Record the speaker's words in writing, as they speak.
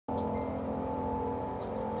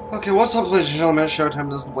Okay, what's up, ladies and gentlemen?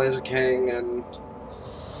 Showtime, this is the Blazer King, and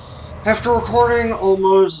after recording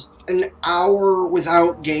almost an hour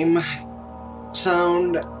without game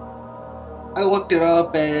sound, I looked it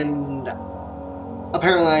up, and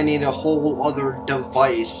apparently I need a whole other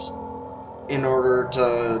device in order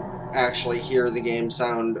to actually hear the game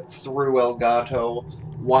sound through Elgato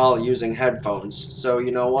while using headphones. So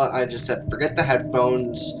you know what? I just said, forget the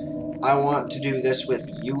headphones. I want to do this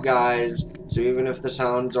with you guys, so even if the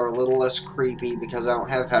sounds are a little less creepy because I don't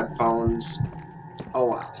have headphones, oh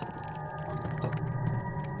well.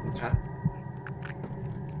 Okay.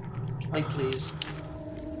 Like, please.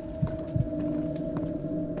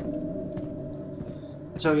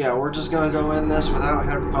 So yeah, we're just gonna go in this without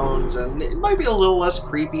headphones, and it might be a little less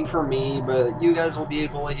creepy for me, but you guys will be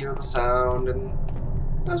able to hear the sound, and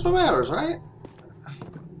that's what matters, right?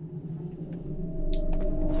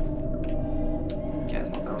 Okay, I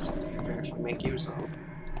thought that was something I could actually make use of.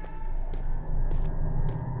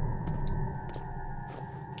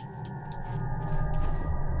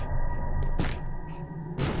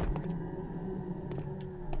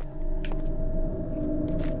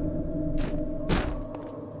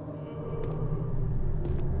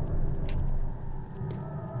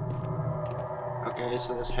 Okay,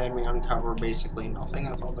 so this had me uncover basically nothing.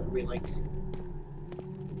 I thought there'd be like,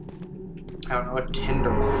 I don't know, a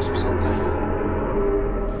tinderbox or something.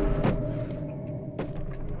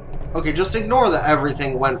 Okay, just ignore that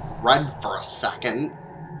everything went red for a second.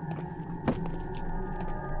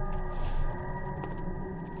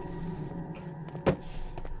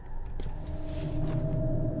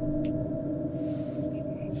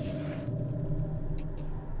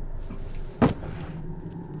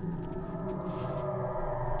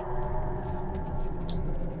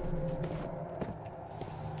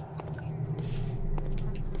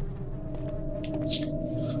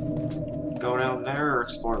 Go down there or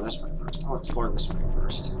explore this way first? I'll explore this way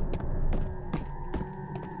first.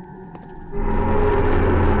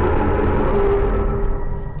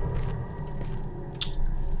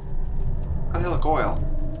 Oh, hey, look, oil.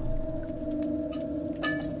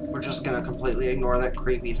 We're just gonna completely ignore that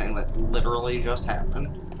creepy thing that literally just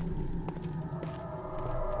happened.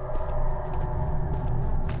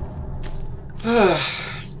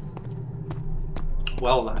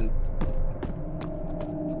 Well then.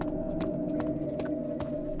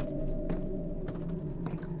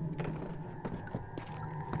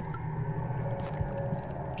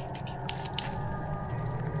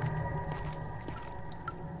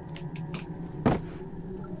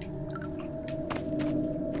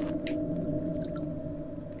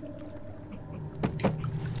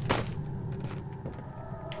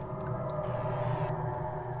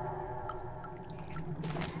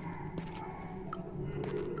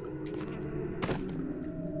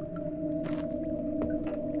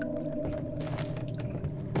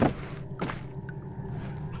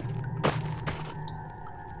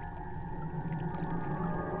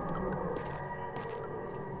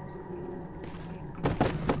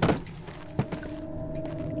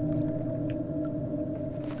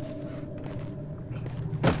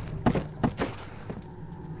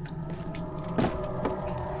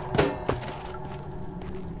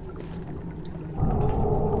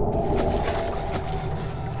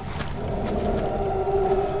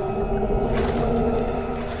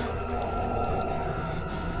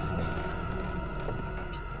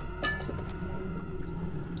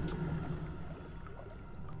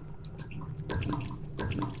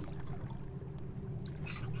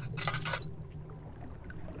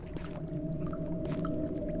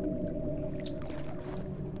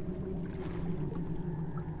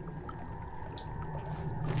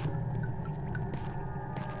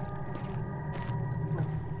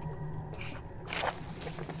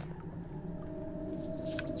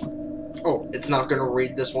 Oh, it's not gonna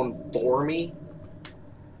read this one for me?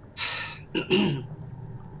 The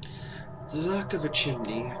lack of a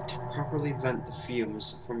chimney to properly vent the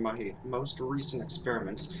fumes from my most recent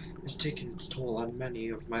experiments has taken its toll on many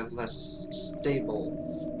of my less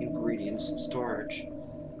stable ingredients in storage.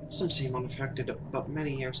 Some seem unaffected, but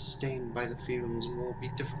many are stained by the fumes and will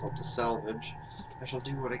be difficult to salvage. I shall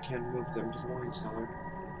do what I can to move them to the wine cellar.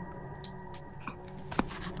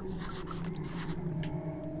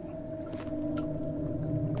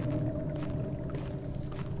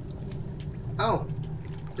 Oh!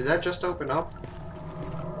 Did that just open up?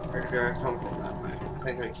 Or did I come from that way? I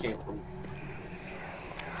think I came from...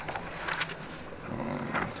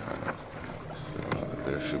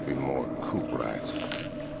 There should be more coop rats.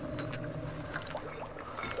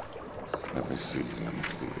 Let me see.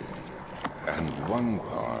 And one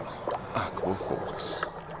part aqua force.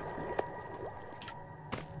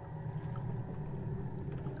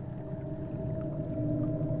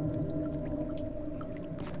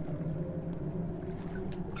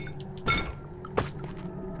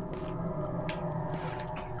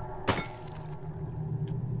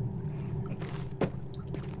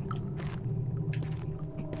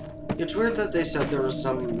 It's weird that they said there was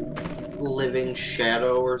some living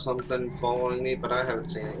shadow or something following me, but I haven't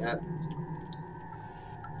seen it yet.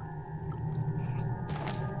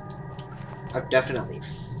 I've definitely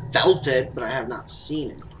felt it, but I have not seen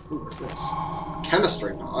it. Ooh, what's this?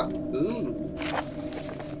 Chemistry bot. Ooh.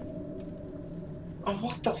 Oh,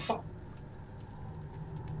 what the fuck?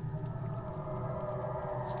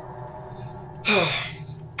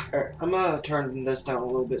 Alright, I'm gonna turn this down a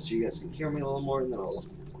little bit so you guys can hear me a little more, and then I'll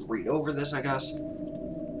read over this, I guess.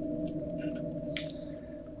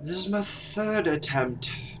 This is my third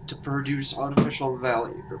attempt to produce artificial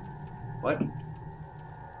value. What?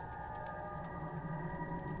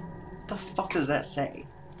 What the fuck does that say?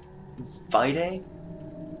 Vitae?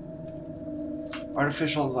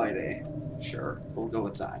 Artificial Vitae. Sure, we'll go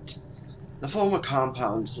with that. The former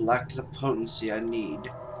compounds lack the potency I need,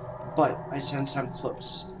 but I sense I'm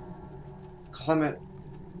close.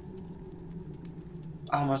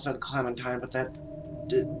 I almost said Clementine, but that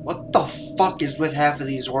what the fuck is with half of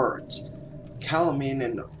these words? Calamine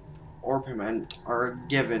and orpiment are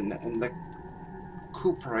given, and the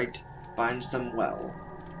cuprite binds them well.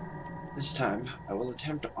 This time, I will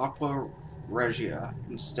attempt Aqua Regia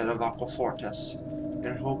instead of Aqua Fortis,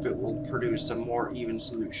 and hope it will produce a more even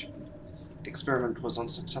solution. The experiment was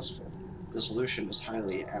unsuccessful. The solution is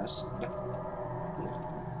highly acidic?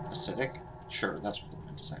 Sure, that's what I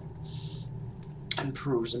meant to say. And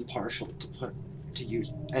proves impartial to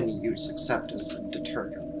any use except as a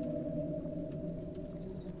detergent.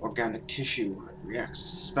 Organic tissue reacts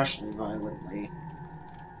especially violently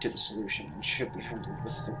to the solution and should be handled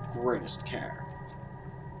with the greatest care.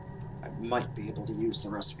 I might be able to use the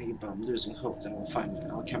recipe, but I'm losing hope that I will find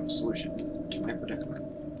an alchemical solution to my predicament.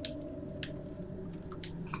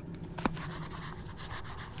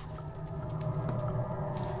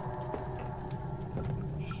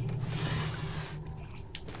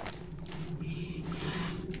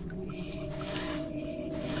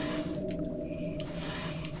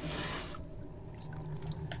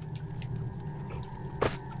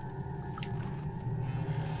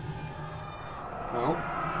 Well,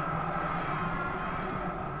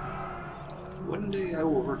 one day I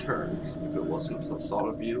will return. If it wasn't for the thought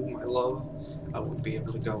of you, my love, I wouldn't be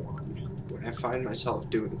able to go on. When I find myself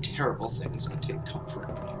doing terrible things, I take comfort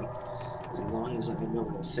in you. As long as I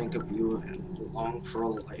know I'll think of you and long for a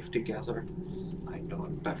life together, I know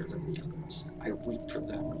I'm better than the others. I weep for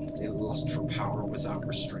them. They lust for power without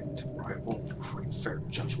restraint, where I won't crave fair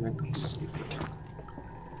judgment and safe return.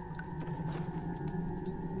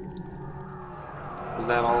 Is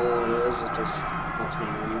that all it is? It just lets me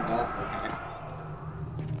read that? Okay.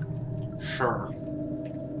 Sure.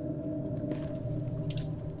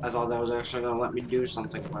 I thought that was actually going to let me do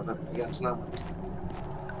something with it, but I guess not.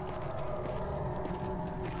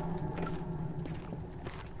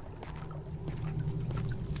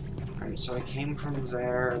 Alright, so I came from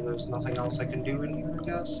there, and there's nothing else I can do in here, I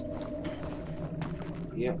guess?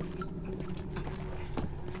 Yep.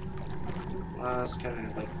 Can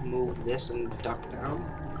I, like, move this and duck down?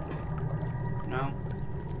 No?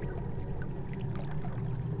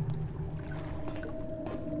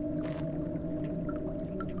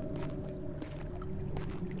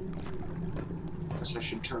 Guess I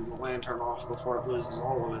should turn the lantern off before it loses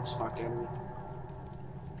all of its fucking...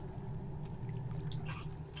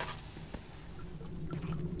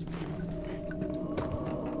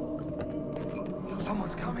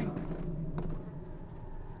 Someone's coming.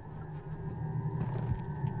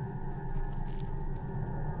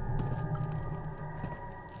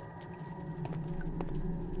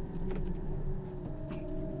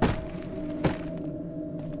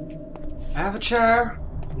 I have a chair.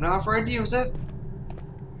 I'm not afraid to use it.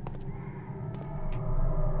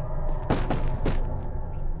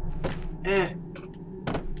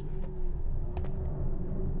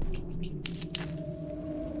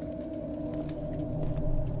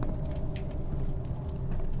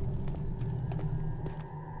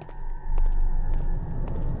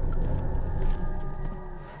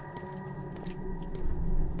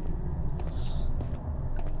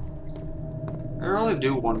 I really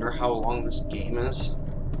do wonder how long this game is.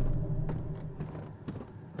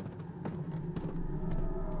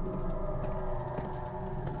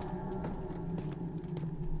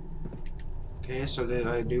 Okay, so did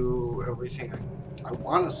I do everything I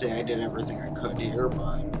want to say I did everything I could here,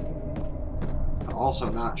 but I'm also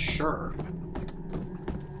not sure.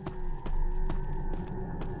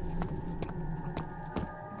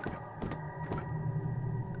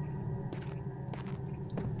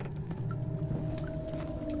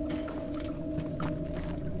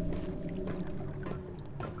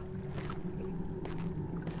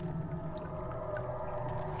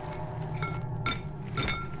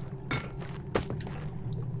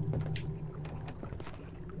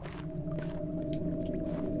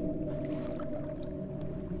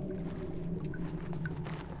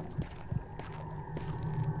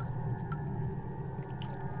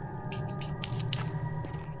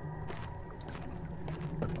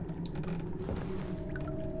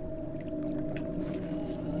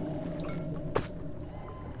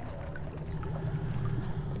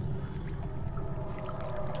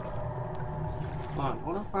 Hold on,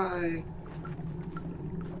 what if I...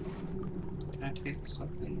 Can I take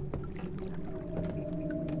something?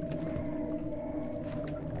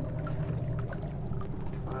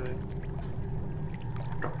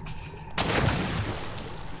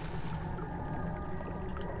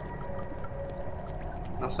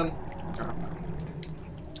 Nothing? Okay.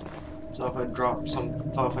 So if I drop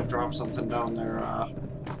something down there,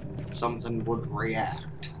 something would react.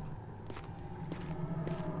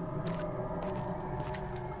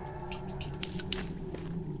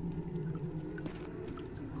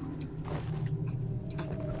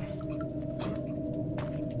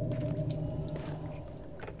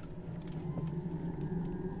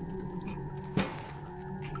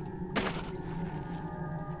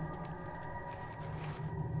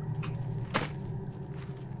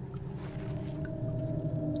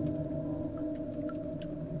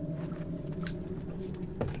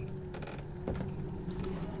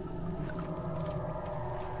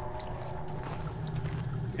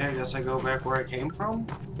 Yeah, I guess I go back where I came from?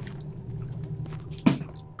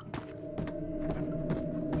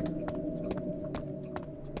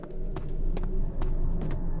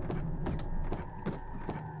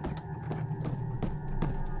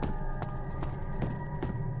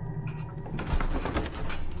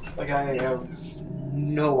 Like, I have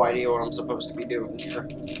no idea what I'm supposed to be doing here.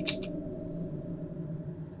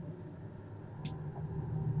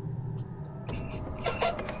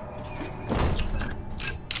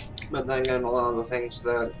 But then again, a lot of the things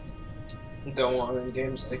that go on in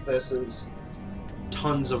games like this is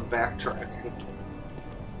tons of backtracking.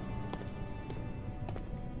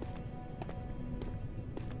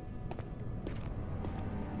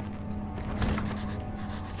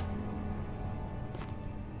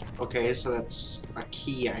 Okay, so that's a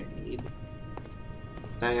key I need.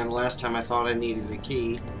 Then again, last time I thought I needed a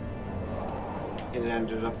key, it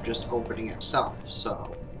ended up just opening itself,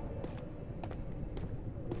 so...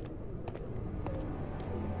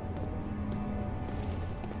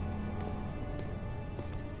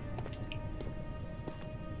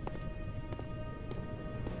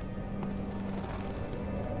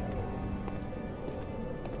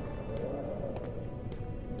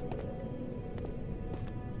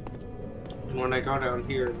 And when I go down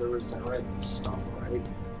here, there was that red stuff, right?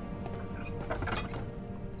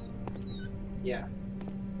 Yeah.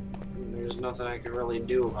 And there's nothing I can really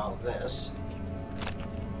do about this.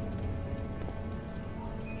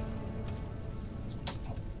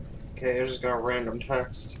 Okay, I just got random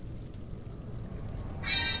text.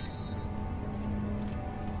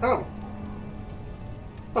 Oh.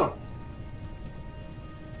 Huh.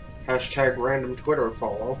 Hashtag random Twitter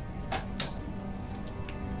follow.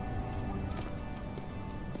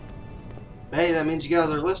 Hey, that means you guys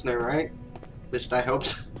are listening, right? At least I hope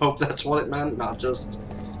that's what it meant, not just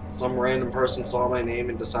some random person saw my name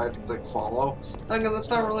and decided to click follow. Then again, that's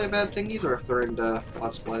not really a bad thing either if they're into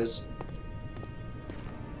Let's Plays.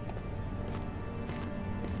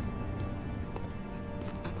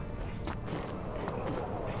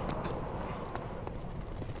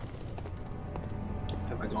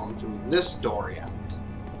 Have I gone through this door yet?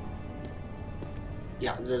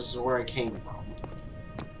 Yeah, this is where I came from.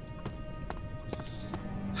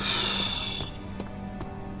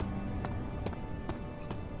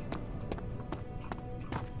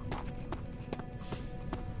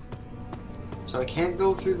 So I can't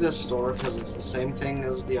go through this door because it's the same thing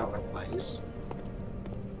as the other place.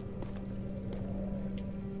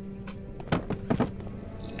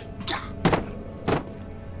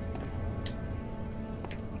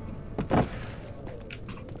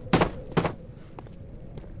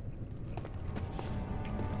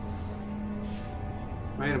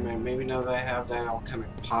 Wait a minute, maybe now that I have that alchemic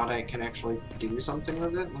pot I can actually do something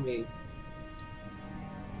with it? Let me...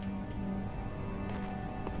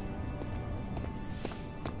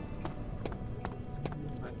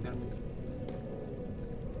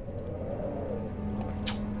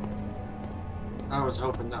 I was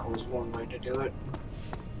hoping that was one way to do it.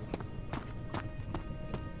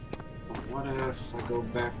 But what if I go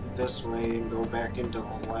back this way and go back into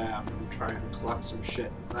the lab and try and collect some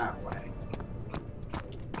shit that way?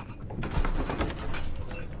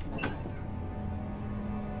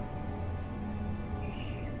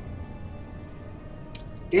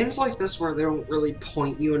 Games like this where they don't really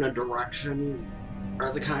point you in a direction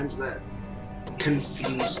are the kinds that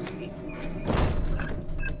confuse me.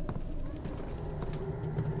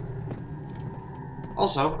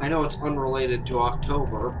 Also, I know it's unrelated to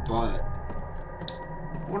October, but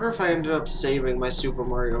I wonder if I ended up saving my Super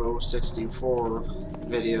Mario 64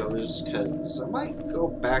 videos, because I might go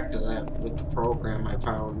back to that with the program I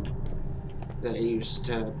found that I used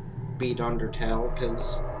to beat Undertale,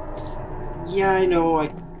 because, yeah, I know I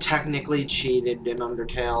technically cheated in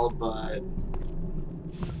Undertale, but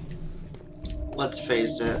let's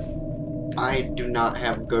face it, I do not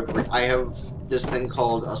have good I have this thing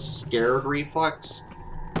called a scared reflex,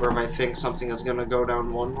 where if I think something is going to go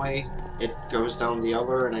down one way, it goes down the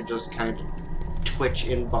other, and I just kind of twitch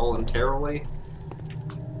involuntarily.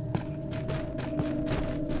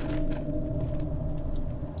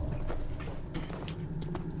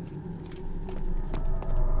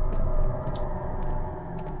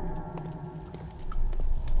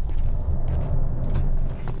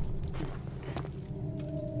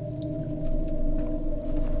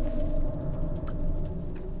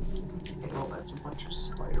 That's a bunch of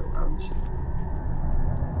spider webs.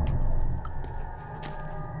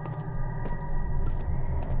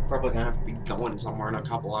 Probably gonna have to be going somewhere in a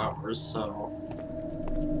couple hours, so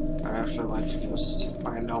I'd actually like to just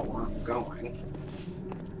find out where I'm going.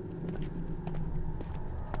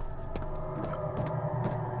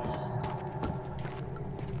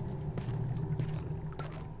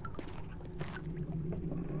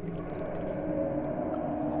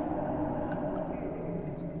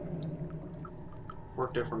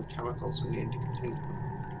 Four different chemicals we need to continue.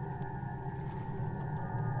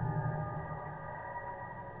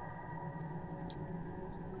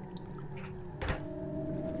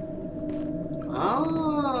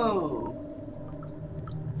 Oh!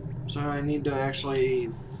 So I need to actually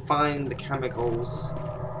find the chemicals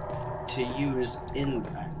to use in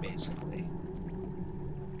that, basically.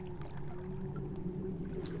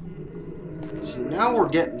 So now we're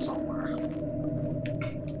getting somewhere.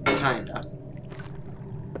 Kinda.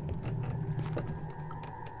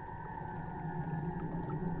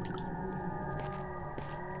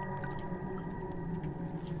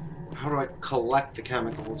 How do I collect the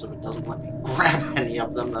chemicals if it doesn't let me grab any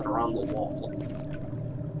of them that are on the wall?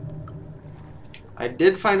 I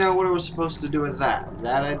did find out what I was supposed to do with that.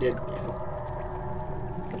 That I did do.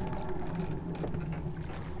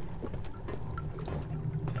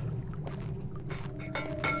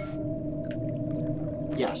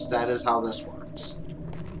 Yes, that is how this works.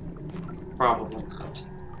 Probably not.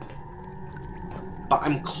 But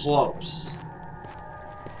I'm close.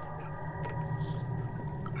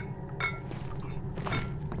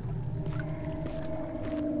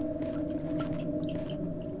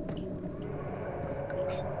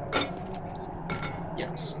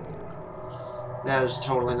 Yes. That is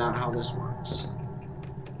totally not how this works.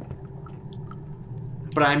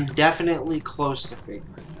 But I'm definitely close to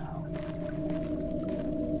figuring it out.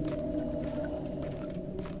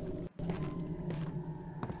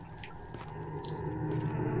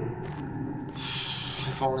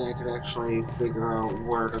 If only I could actually figure out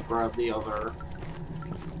where to grab the other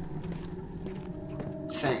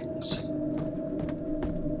things.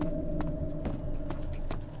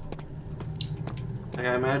 Like,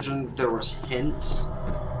 I imagine there was hints.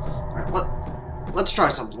 Alright, let's try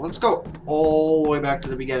something. Let's go all the way back to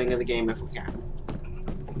the beginning of the game if we can.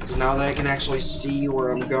 Because now that I can actually see where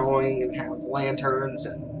I'm going and have lanterns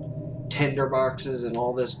and tinder boxes and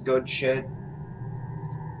all this good shit,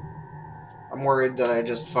 I'm worried that I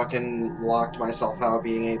just fucking locked myself out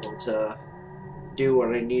being able to do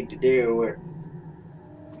what I need to do and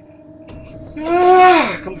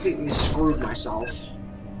completely screwed myself.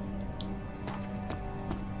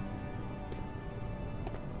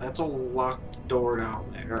 That's a locked door down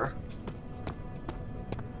there.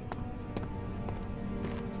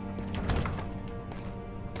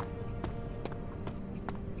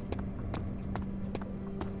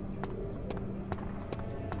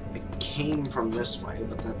 It came from this way,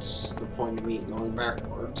 but that's the point of me going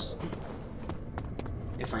backwards.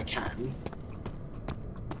 If I can.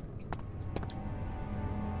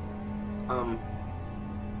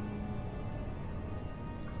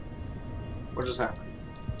 What just happened?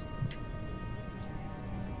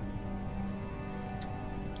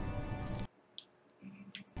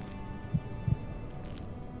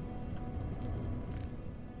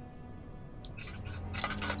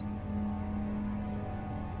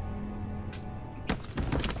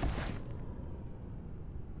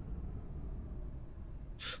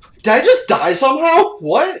 Did I just die somehow?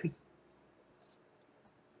 What?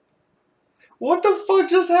 What the fuck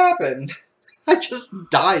just happened? I just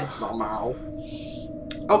died somehow.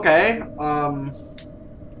 Okay,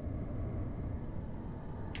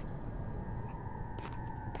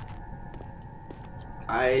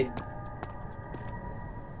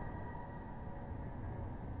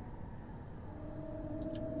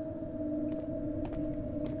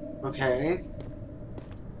 Okay.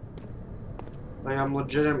 Like, I'm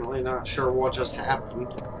legitimately not sure what just happened.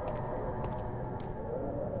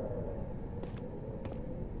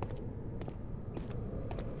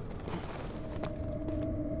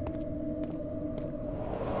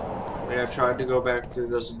 tried to go back through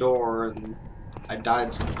this door and I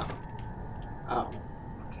died somehow. Oh.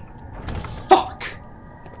 Fuck!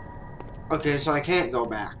 Okay, so I can't go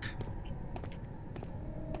back.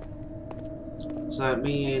 So that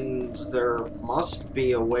means there must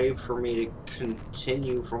be a way for me to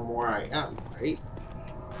continue from where I am, right?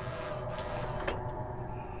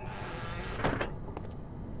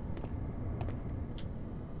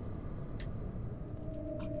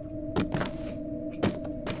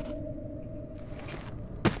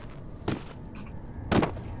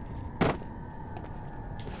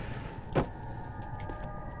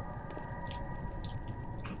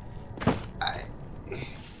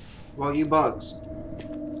 Well, you bugs.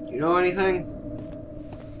 You know anything?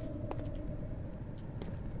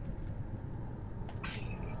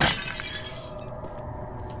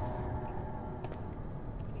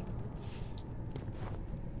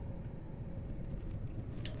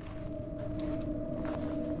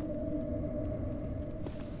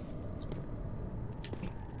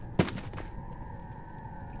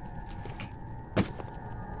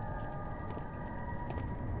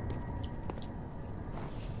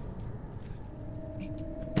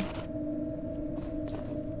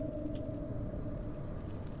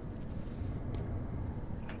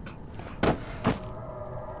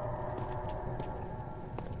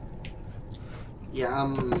 Yeah,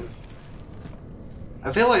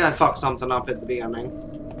 I feel like I fucked something up at the beginning.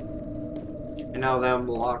 And now that I'm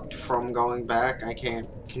locked from going back, I can't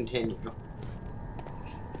continue.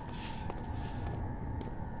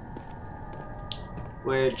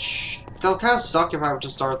 Which, they'll kind of suck if I have to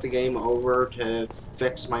start the game over to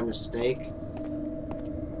fix my mistake.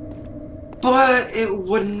 But it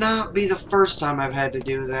would not be the first time I've had to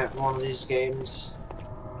do that in one of these games.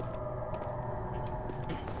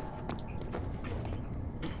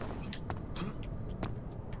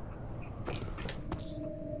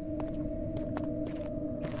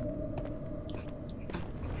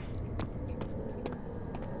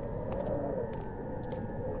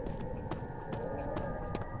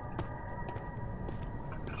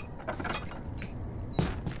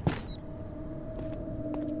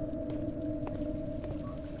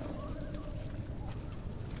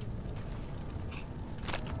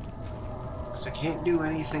 I can't do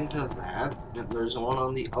anything to that, and there's one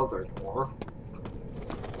on the other door.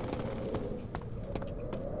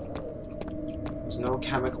 There's no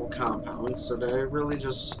chemical compounds, so did I really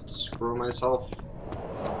just screw myself?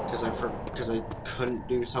 Because I couldn't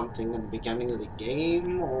do something in the beginning of the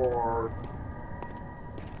game, or...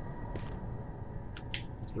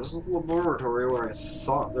 This is a laboratory where I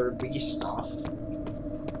thought there'd be stuff.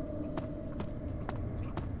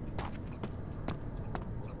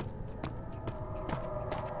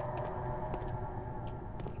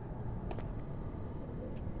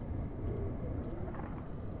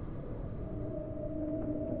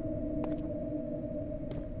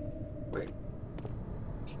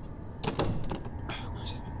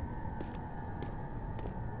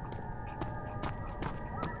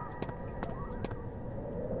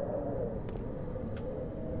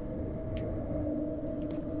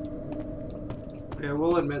 I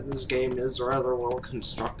will admit this game is rather well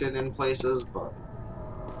constructed in places, but...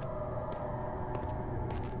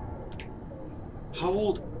 How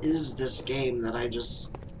old is this game that I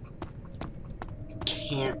just...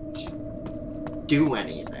 can't do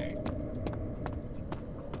anything?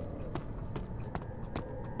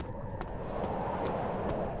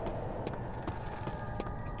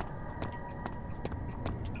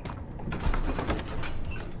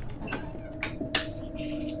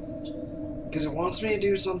 Because it wants me to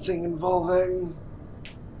do something involving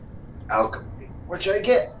alchemy, which I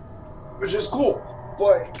get, which is cool.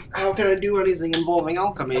 But how can I do anything involving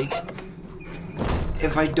alchemy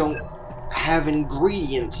if I don't have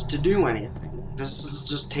ingredients to do anything? This is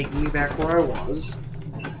just taking me back where I was.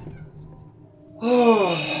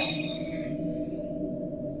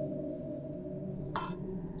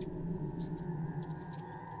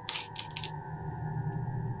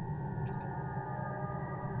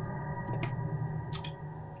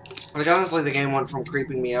 Like, honestly, the game went from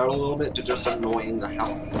creeping me out a little bit to just annoying the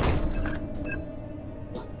hell out of me.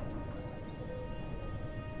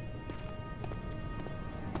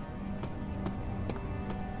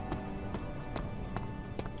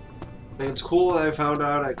 I think it's cool that I found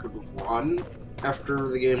out I could run after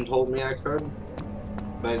the game told me I could,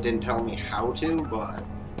 but it didn't tell me how to, but...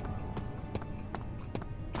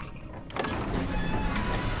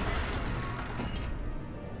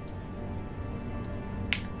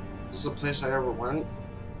 This is a place I ever went.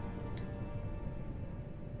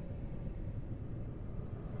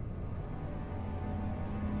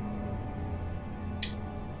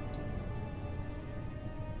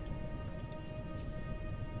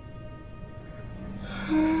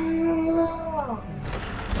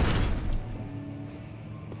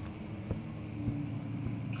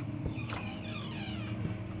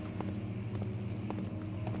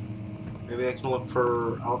 Maybe I can look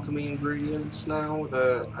for alchemy ingredients now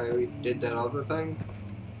that I did that other thing.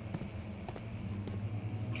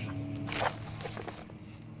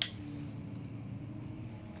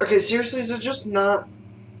 Okay, seriously, is it just not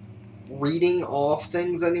reading off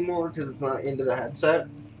things anymore because it's not into the headset?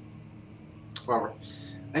 Whatever.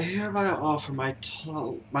 I hereby offer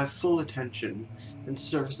my full attention and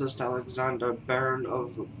services to Alexander, Baron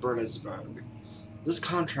of Bernesburg. This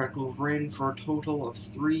contract will reign for a total of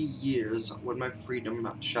 3 years when my freedom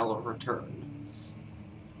shall return.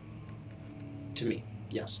 To me,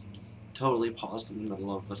 yes. Totally paused in the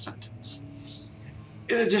middle of a sentence.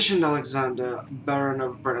 In addition, Alexander, Baron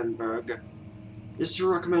of Brandenburg, is to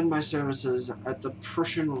recommend my services at the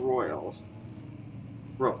Prussian Royal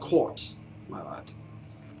Court, my lad,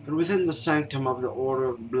 and within the sanctum of the Order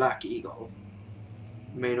of the Black Eagle.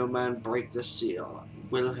 May no man break the seal.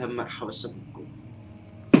 Wilhelm Hausen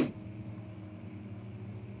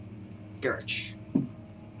Gerich.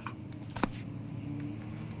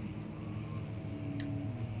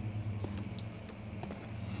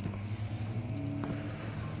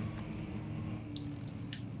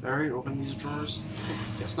 Did I already open these drawers?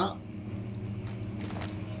 Guess not.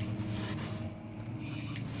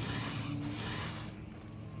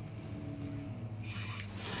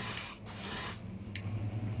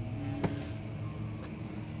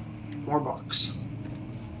 More books.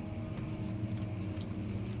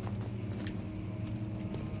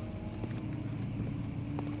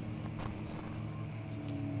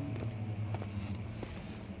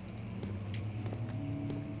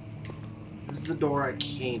 This is the door I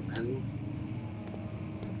came in.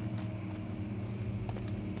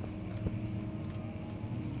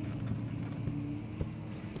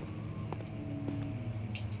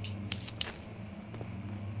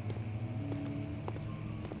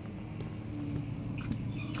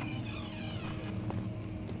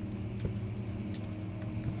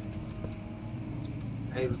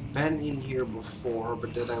 I've been in here before,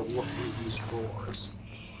 but did I look in these drawers?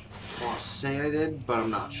 Well, I'll say I did, but I'm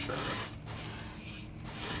not sure.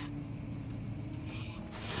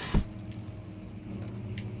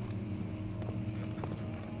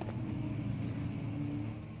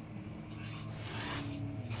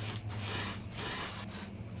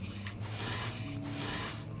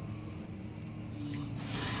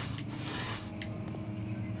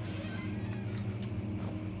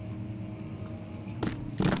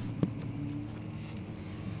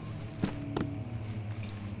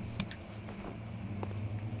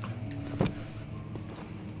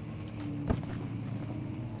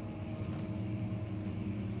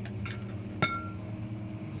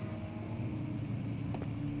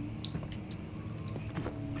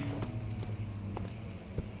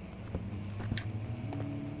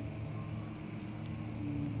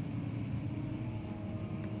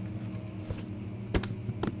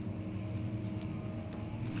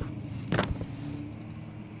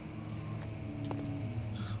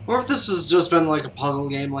 Or if this has just been like a puzzle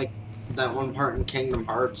game like that one part in Kingdom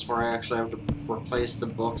Hearts where I actually have to replace the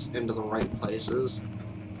books into the right places.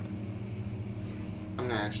 I'm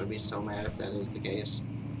gonna actually be so mad if that is the case.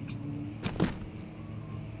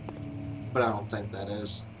 But I don't think that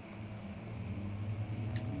is.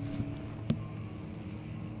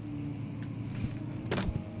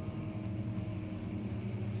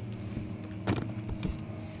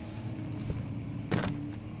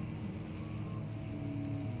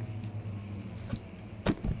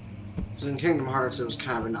 Because in Kingdom Hearts it was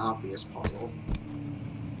kind of an obvious puzzle.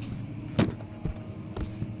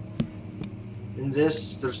 In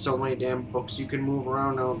this, there's so many damn books you can move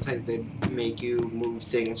around, I don't think they'd make you move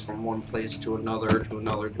things from one place to another, to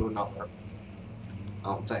another, to another. I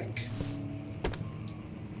don't think.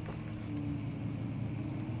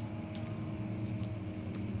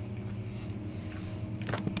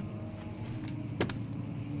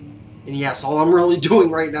 And yes, all I'm really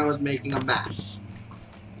doing right now is making a mess.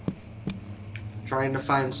 Trying to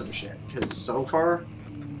find some shit, because so far,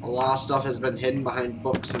 a lot of stuff has been hidden behind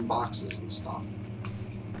books and boxes and stuff.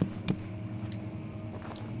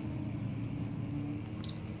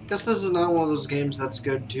 Guess this is not one of those games that's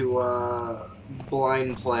good to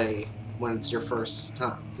blind play when it's your first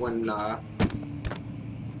time. When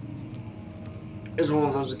it's one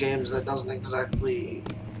of those games that doesn't exactly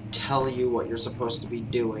tell you what you're supposed to be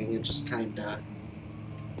doing. It just kind of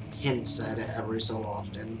hints at it every so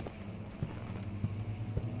often.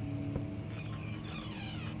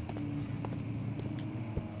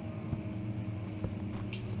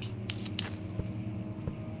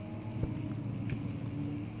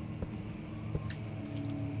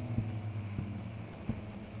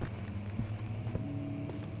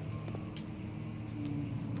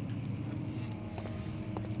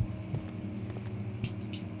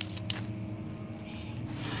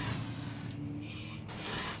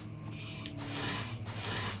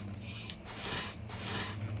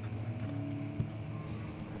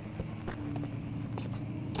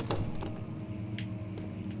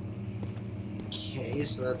 Okay,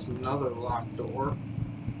 so that's another locked door.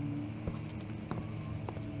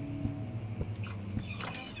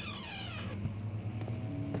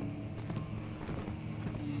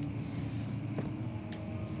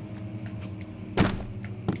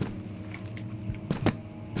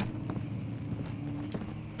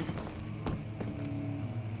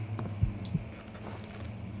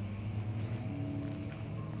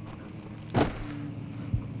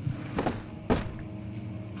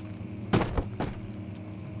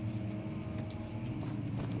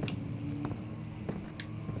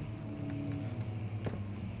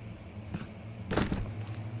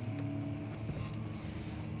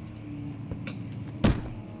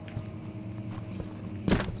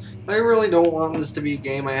 I really don't want this to be a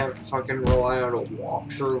game I have to fucking rely on a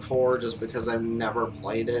walkthrough for just because I've never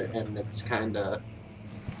played it and it's kinda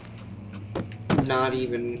not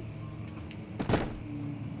even...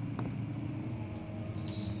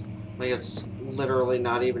 Like, it's literally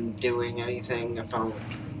not even doing anything if I would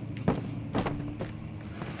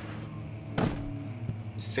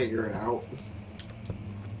figure it out.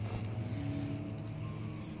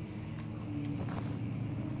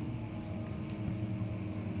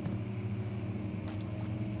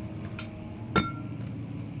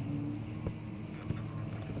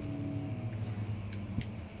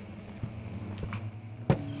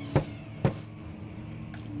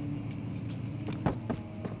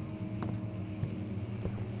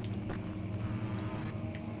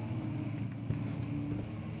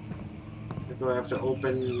 Do I have to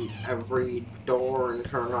open every door and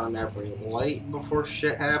turn on every light before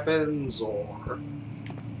shit happens, or...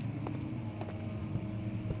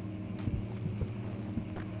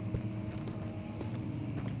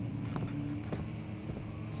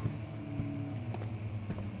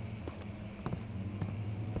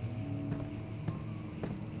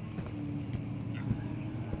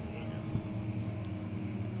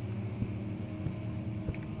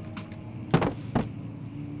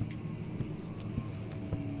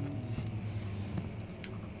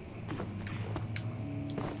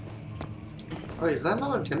 Oh, is that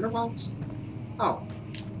another tinderbox? Oh.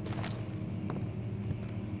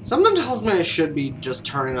 Something tells me I should be just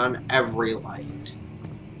turning on every light.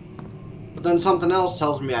 But then something else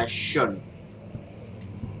tells me I shouldn't.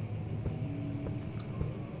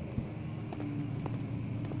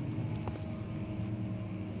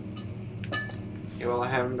 Okay, well, I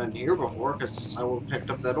haven't been here before because I would have picked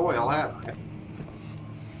up that oil, hadn't I?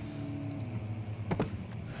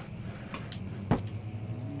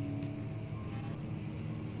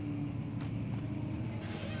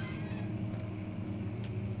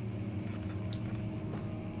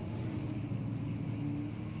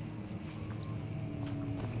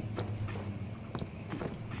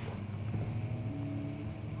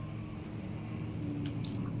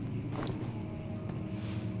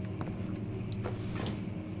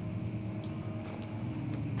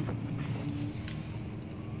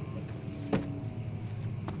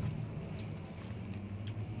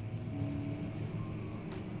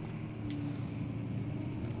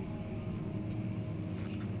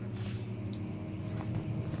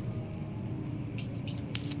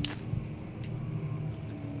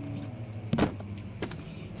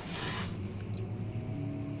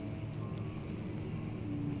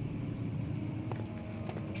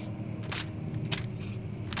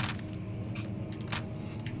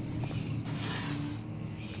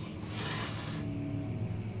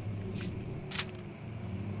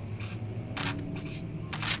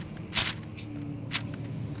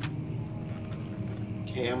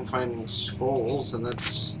 Okay, I'm finding scrolls, and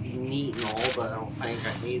that's neat and all, but I don't think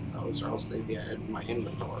I need those, or else they'd be added to my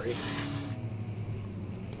inventory.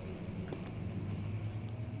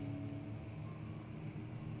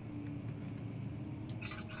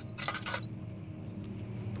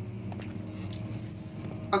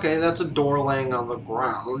 Okay, that's a door laying on the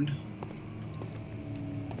ground.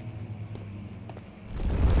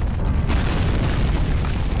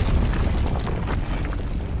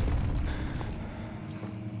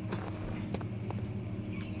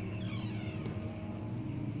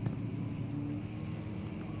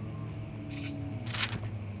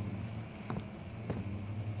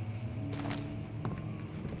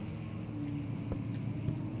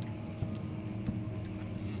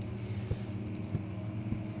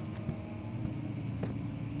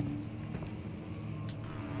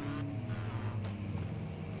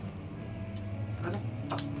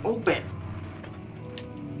 Open!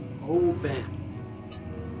 Open.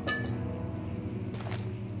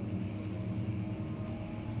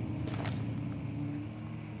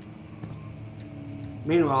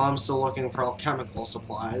 Meanwhile, I'm still looking for alchemical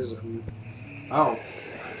supplies, and... Oh.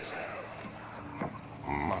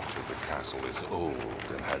 Much of the castle is old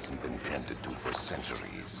and hasn't been tended to for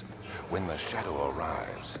centuries. When the shadow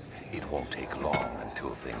arrives, it won't take long until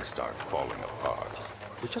things start falling apart.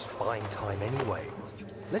 We're just buying time anyway.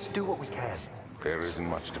 Let's do what we can. There isn't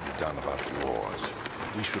much to be done about the wars.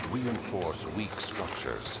 We should reinforce weak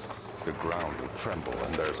structures. The ground will tremble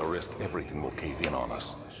and there's a risk everything will cave in on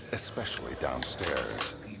us, especially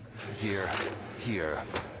downstairs. Here,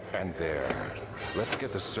 and there. Let's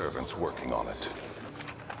get the servants working on it.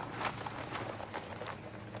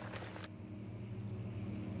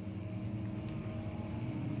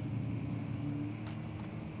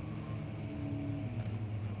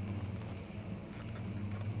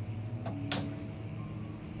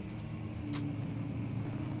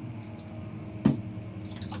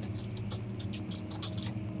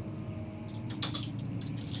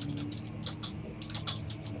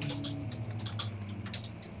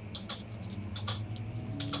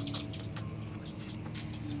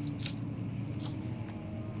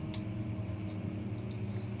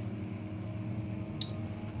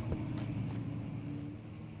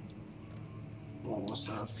 Almost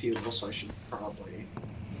out of fuel, so I should probably...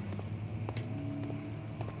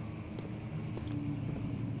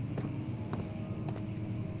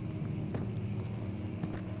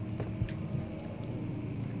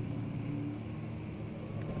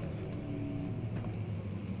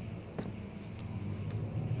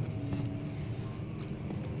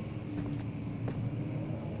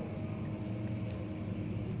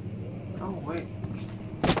 Oh, wait.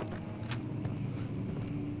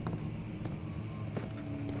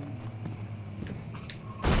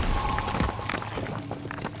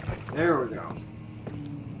 There we go.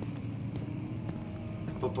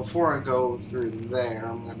 But before I go through there,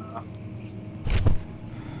 I'm gonna...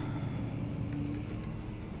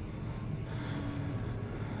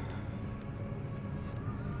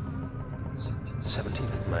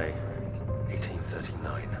 17th May,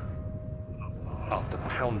 1839. After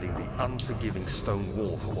pounding the unforgiving stone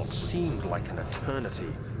wall for what seemed like an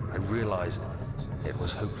eternity, I realized it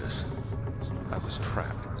was hopeless. I was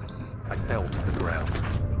trapped. I fell to the ground,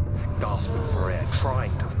 gasping for air,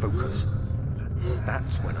 trying to focus.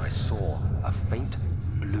 That's when I saw a faint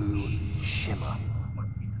blue shimmer.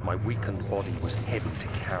 My weakened body was heavy to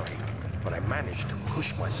carry, but I managed to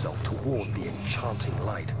push myself toward the enchanting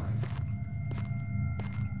light.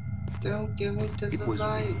 Don't give it to It the was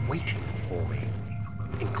light. waiting for me.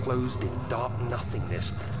 Enclosed in dark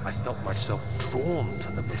nothingness, I felt myself drawn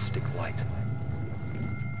to the mystic light.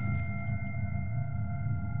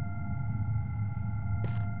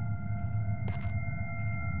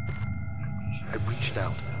 I reached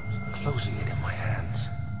out, closing it in my hands.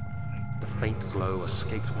 The faint glow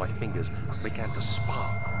escaped my fingers and began to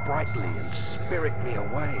spark brightly and spirit me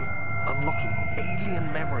away, unlocking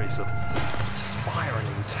alien memories of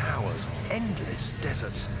spiraling towers, endless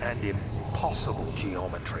deserts, and impossible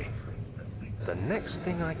geometry. The next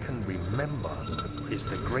thing I can remember is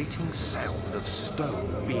the grating sound of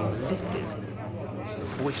stone being lifted, the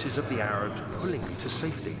voices of the Arabs pulling me to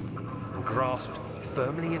safety, and grasped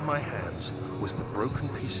firmly in my hands was the broken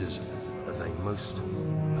pieces of a most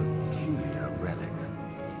peculiar relic.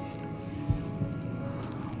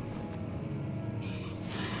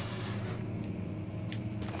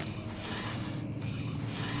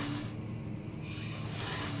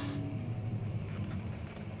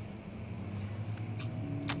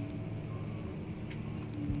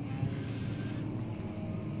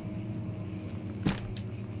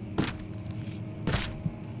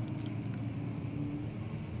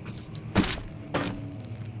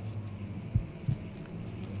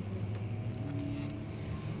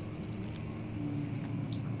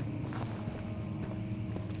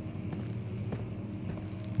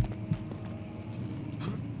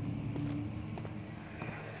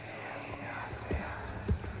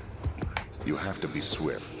 You have to be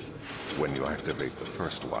swift when you activate the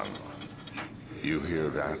first one. You hear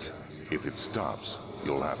that? If it stops,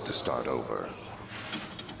 you'll have to start over.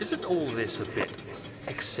 Isn't all this a bit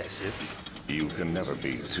excessive? You can never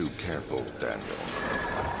be too careful, Daniel.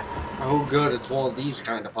 Oh good, it's one of these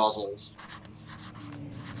kind of puzzles.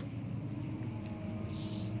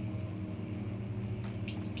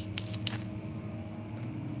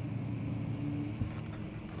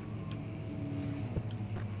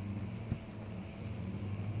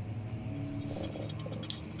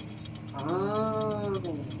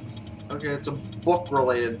 Okay, it's a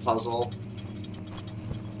book-related puzzle.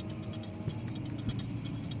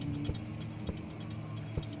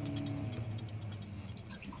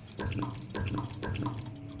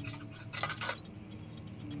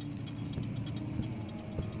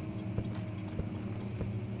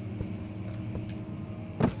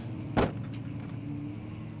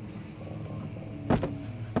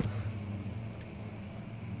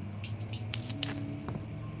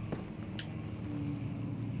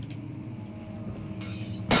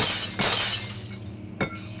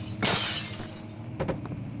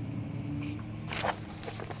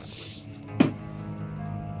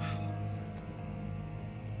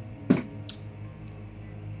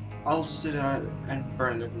 Alstad and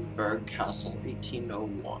Brandenburg Castle,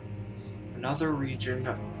 1801. Another region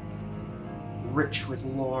rich with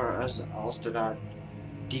lore as Alstad,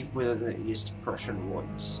 deep within the East Prussian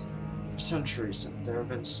woods. For centuries, there have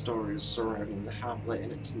been stories surrounding the hamlet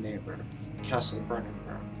and its neighbor, Castle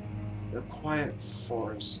Brandenburg. The quiet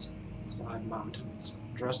forest-clad mountains,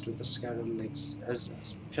 dressed with the scattered lakes,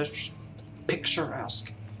 as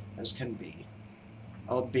picturesque as can be.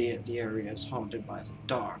 Albeit the area is haunted by the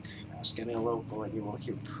dark. Ask any local and you will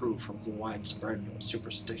hear proof of widespread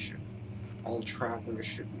superstition. All travelers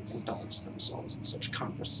should indulge themselves in such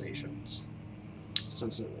conversations,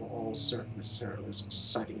 since it will all certainly serve as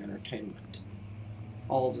exciting entertainment.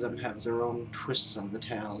 All of them have their own twists on the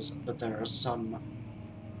tales, but there are some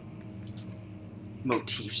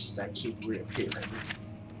motifs that keep reappearing.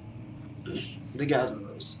 The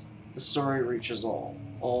Gatherers. The story reaches all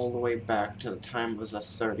the way back to the time of the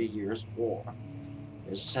 30 Years' War.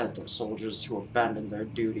 It is said that soldiers who abandon their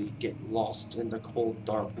duty get lost in the cold,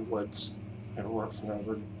 dark woods and were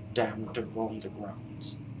forever damned to roam the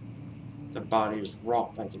grounds. Their bodies,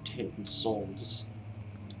 wrought by their tainted souls,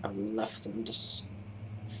 have left them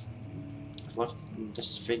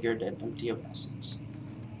disfigured and empty of essence.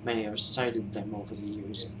 Many have cited them over the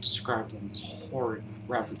years and described them as horrid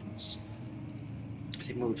revenants.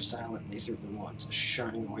 They move silently through the woods,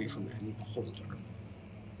 shying away from any beholder.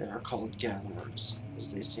 They are called gatherers, as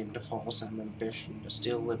they seem to follow some ambition to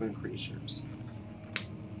steal living creatures.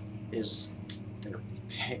 Is their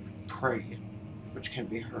prey, which can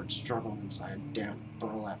be heard struggling inside damp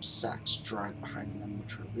burlap sacks dragged behind them,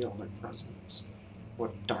 which reveal their presence.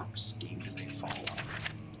 What dark scheme do they follow?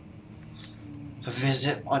 A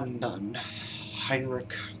visit undone.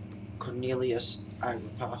 Heinrich Cornelius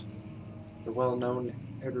Agrippa, the well-known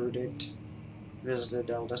erudite, visited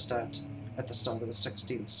Eldestadt at the start of the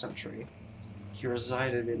 16th century. He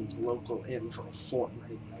resided in the local inn for a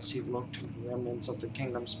fortnight as he looked to the remnants of the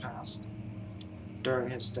kingdom's past. During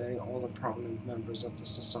his stay, all the prominent members of the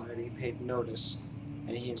society paid notice,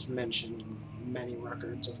 and he is mentioned in many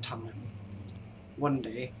records of time. One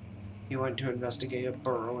day, he went to investigate a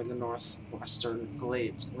burrow in the northwestern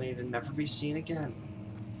glades, only to never be seen again.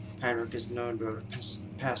 Heinrich is known to have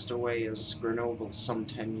passed away as Grenoble some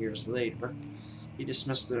 10 years later. He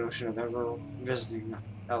dismissed the notion of ever visiting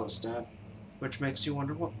Eldestadt, which makes you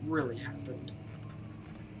wonder what really happened.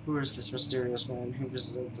 Who is this mysterious man who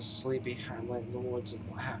visited the sleepy hamlet in the woods, and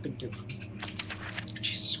what happened to him?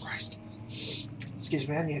 Jesus Christ. Excuse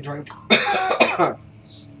me, I need a drink.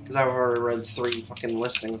 Because I've already read 3 fucking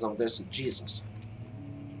listings of this, and Jesus.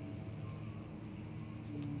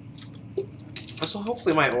 So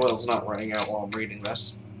hopefully my oil's not running out while I'm reading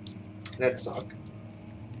this. That'd suck.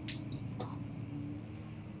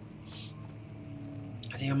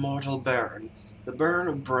 The Immortal Baron. The Baron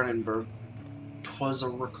of Brandenburg lives a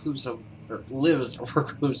reclusive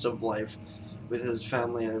life with his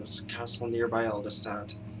family at his castle nearby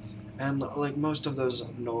Eldestadt. And like most of those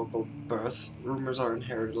of noble birth, rumors are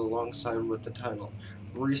inherited alongside with the title.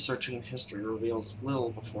 Researching the history reveals little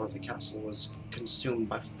before the castle was consumed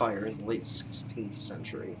by fire in the late 16th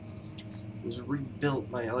century. It was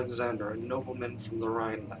rebuilt by Alexander, a nobleman from the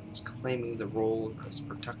Rhinelands, claiming the role as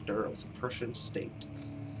protector of the Prussian state.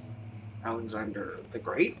 Alexander the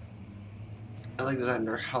Great?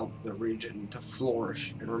 Alexander helped the region to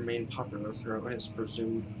flourish and remain popular throughout his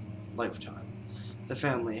presumed lifetime. The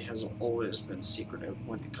family has always been secretive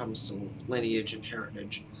when it comes to lineage and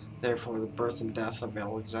heritage, therefore the birth and death of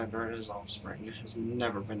Alexander and his offspring has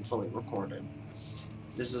never been fully recorded.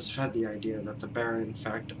 This has fed the idea that the Baron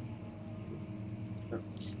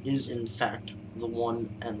is in fact the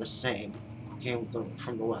one and the same who came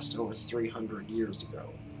from the West over 300 years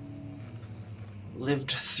ago.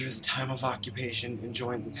 Lived through the time of occupation and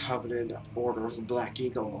joined the coveted Order of the Black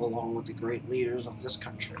Eagle along with the great leaders of this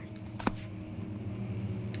country.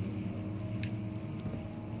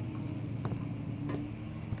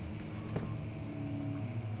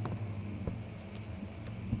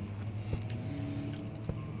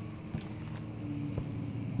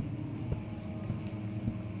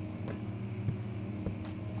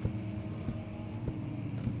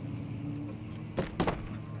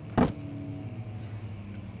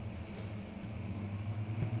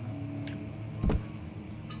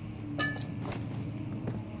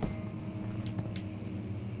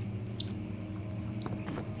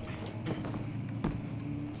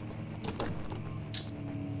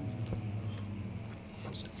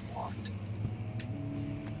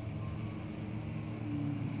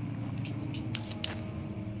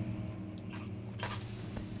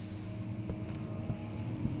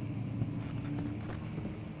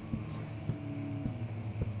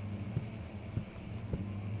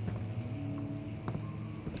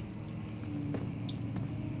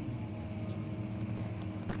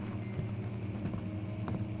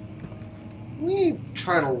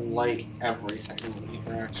 try to light everything in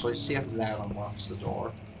here, actually. See if that unlocks the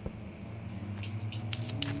door.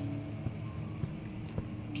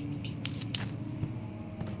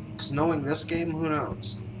 Because knowing this game, who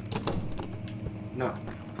knows? No.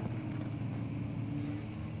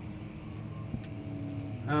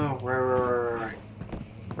 Oh, right.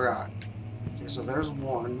 Right. Okay, so there's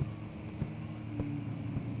one.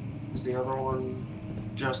 Is the other one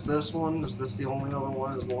just this one? Is this the only other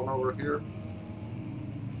one? Is the one over here?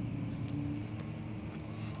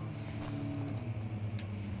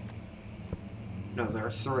 No, there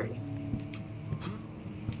are three.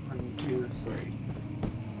 1, 2, 3.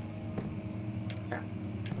 Okay.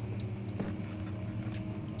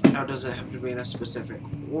 Now, does it have to be in a specific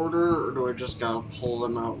order, or do I just gotta pull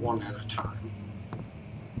them out one at a time?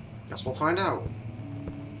 Guess we'll find out.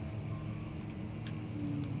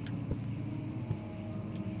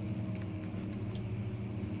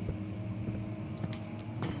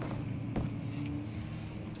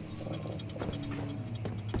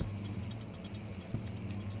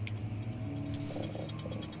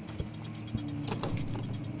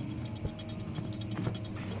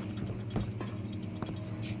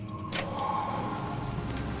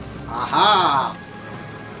 Aha!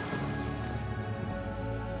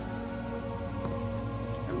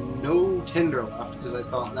 I have no tinder left because I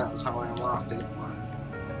thought that was how I unlocked it, but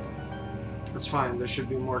that's fine. There should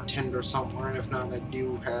be more tinder somewhere, and if not, I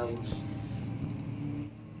do have...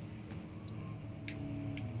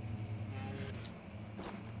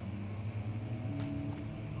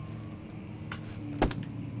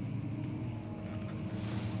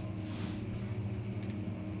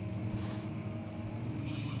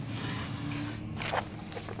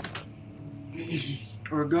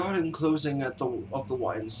 Regarding closing of the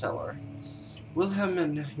wine cellar, Wilhelm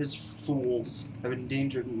and his fools have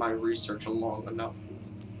endangered my research long enough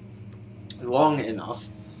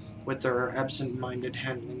with their absent-minded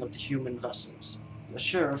handling of the human vessels. The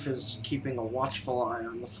sheriff is keeping a watchful eye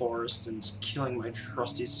on the forest and is killing my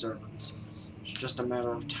trusty servants. It's just a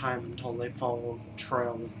matter of time until they follow the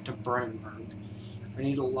trail to Brandenburg. I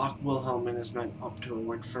need to lock Wilhelm and his men up to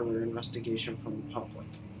avoid further investigation from the public.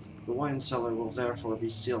 The wine cellar will therefore be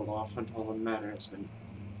sealed off until the matter has been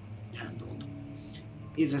handled.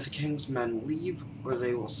 Either the king's men leave, or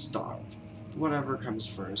they will starve. Whatever comes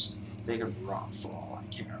first, they can rot for all I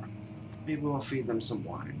care. Maybe we'll feed them some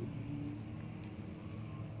wine.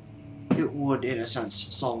 It would, in a sense,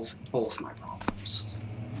 solve both my problems.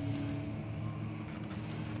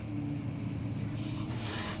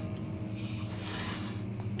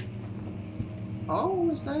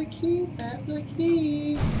 Oh, is that a key? That's a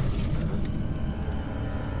key!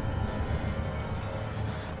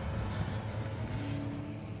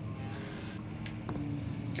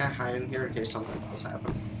 Can I hide in here in case something does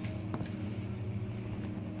happen?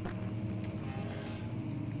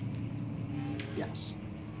 Yes.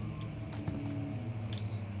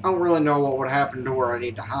 I don't really know what would happen to where I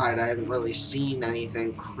need to hide. I haven't really seen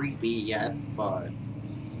anything creepy yet, but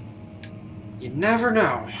you never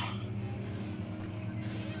know.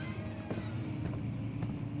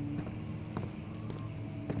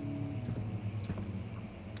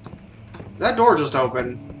 That door just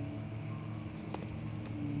opened.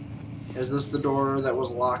 Is this the door that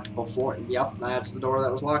was locked before? Yep, that's the door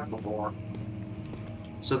that was locked before.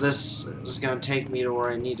 So this is going to take me to where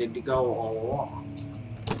I needed to go all along.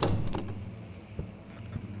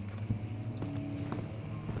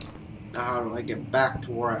 Now how do I get back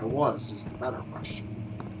to where I was is the better question.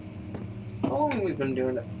 How long have we been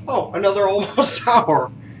doing that? Oh, another almost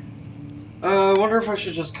hour! I wonder if I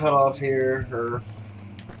should just cut off here, or...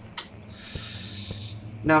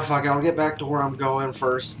 Now fuck it, I'll get back to where I'm going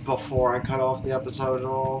first before I cut off the episode at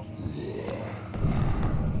all.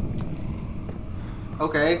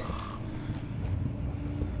 Okay.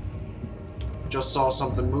 Just saw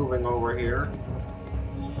something moving over here.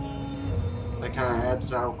 That kinda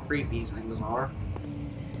adds to how creepy things are.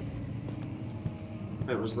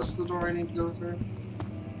 Wait, was this the door I need to go through?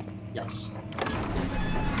 Yes.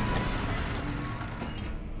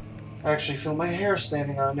 I actually feel my hair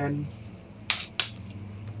standing on end.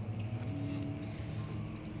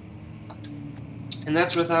 And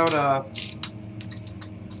that's without,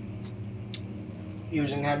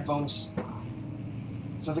 using headphones.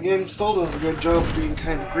 So the game still does a good job of being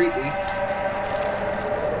kind of creepy.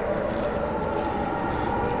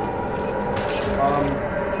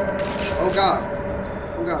 Oh god.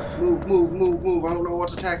 Oh god. Move, move, move, move. I don't know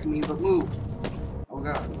what's attacking me, but move. Oh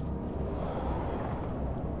god.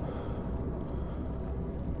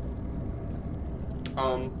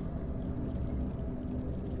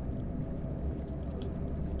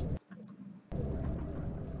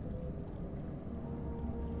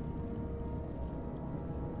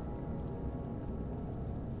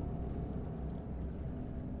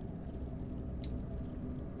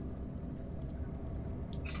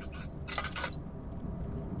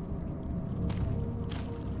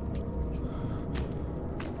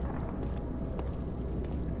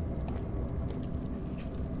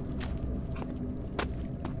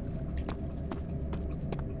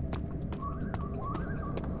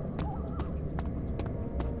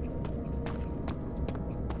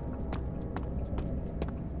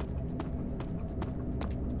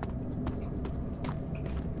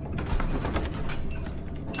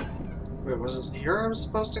 Wait, was it here I was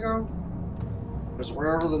supposed to go? It was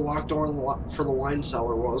wherever the locked door for the wine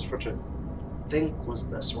cellar was, which I think was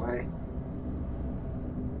this way.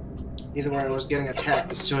 Either way, I was getting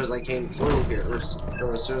attacked as soon as I came through here,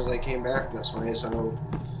 or as soon as I came back this way, so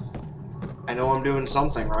I know I'm doing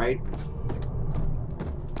something right.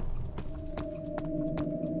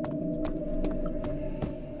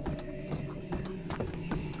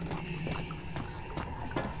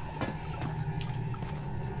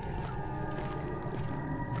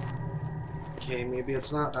 Okay, maybe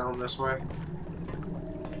it's not down this way.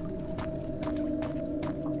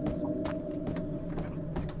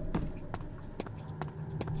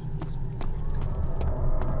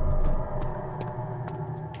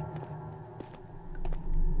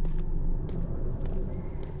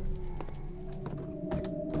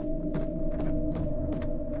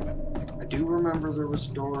 I do remember there was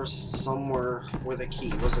a door somewhere with a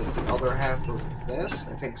key. Was it the other half of this?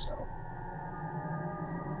 I think so.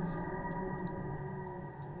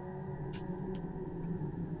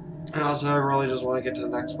 And also, I really just want to get to the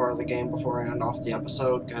next part of the game before I end off the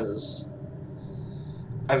episode, because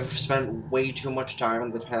I've spent way too much time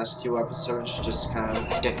in the past 2 episodes just kind of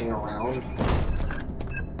dicking around.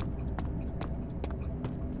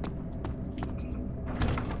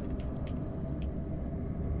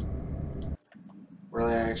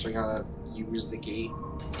 Really, I actually gotta use the key.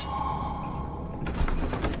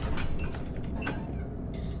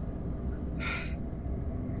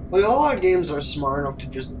 Like, a lot of games are smart enough to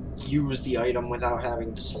just use the item without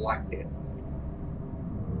having to select it.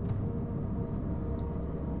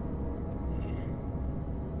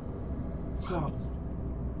 Oh.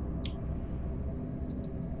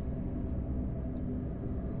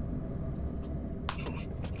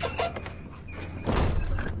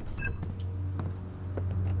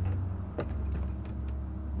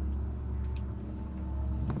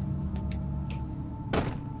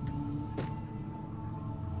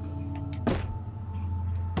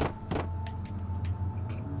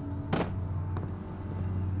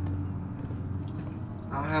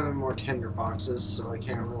 I don't have any more tinder boxes, so I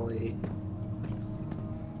can't really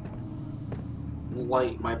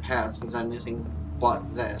light my path with anything but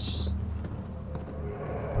this.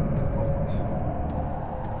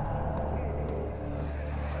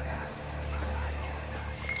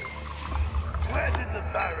 Where did the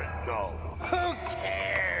Baron go? Who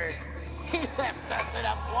cares? He left us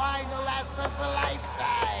enough wine to last us a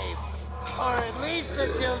lifetime. Or at least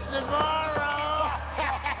until tomorrow.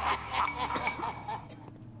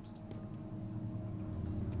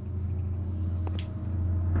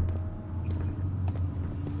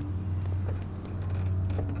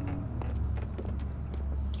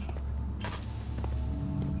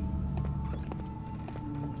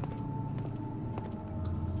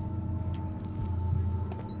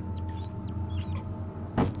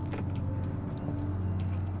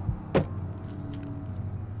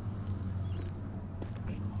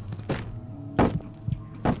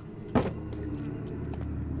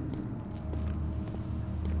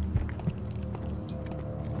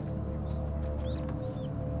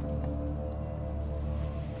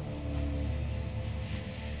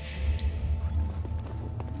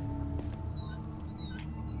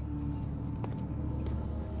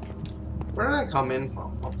 Where did I come in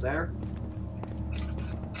from? Up there?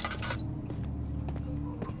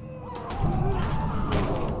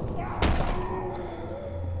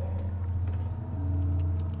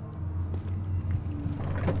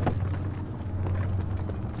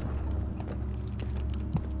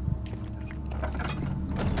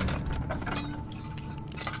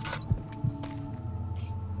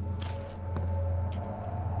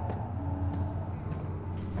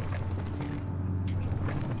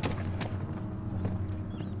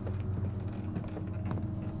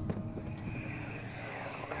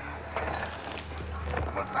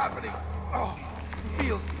 What's happening? Oh, it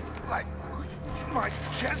feels like my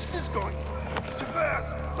chest is going to burst.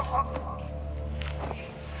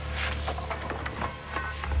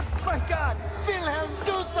 My God! Wilhelm,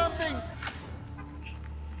 do something!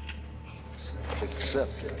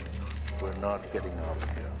 Accept it. We're not getting out of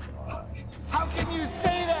here. How can you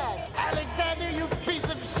say that? Alexander, you piece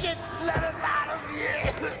of shit! Let us out of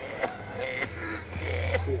here!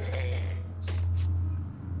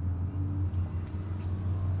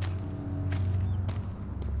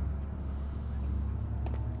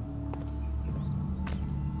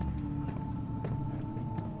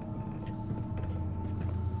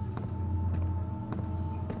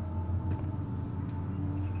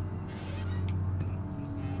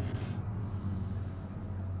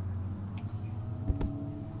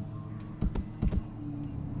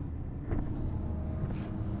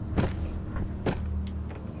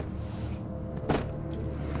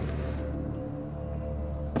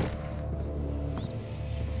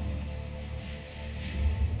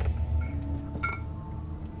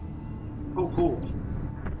 Oh, cool.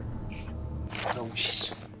 Oh,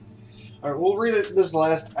 jeez. Alright, we'll read this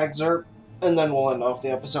last excerpt, and then we'll end off the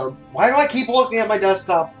episode. Why do I keep looking at my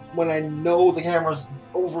desktop when I know the camera's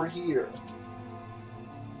over here?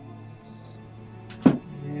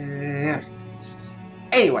 Yeah.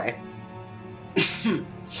 Anyway.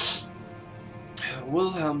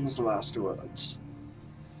 Wilhelm's last words.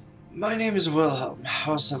 My name is Wilhelm,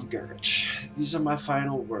 House of Gerich. These are my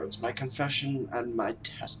final words, my confession and my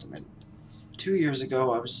testament. 2 years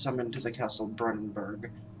ago, I was summoned to the Castle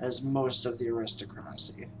Brennenburg, as most of the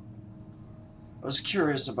aristocracy. I was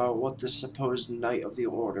curious about what this supposed Knight of the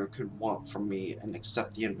Order could want from me and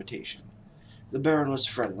accept the invitation. The Baron was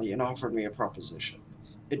friendly and offered me a proposition.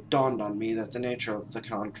 It dawned on me that the nature of the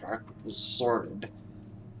contract was sordid,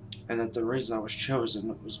 and that the reason I was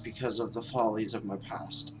chosen was because of the follies of my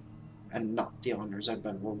past, and not the honors I'd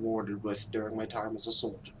been rewarded with during my time as a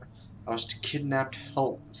soldier. I was to kidnap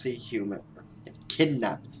healthy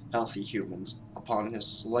humans upon his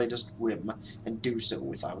slightest whim, and do so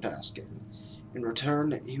without asking. In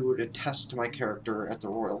return, he would attest to my character at the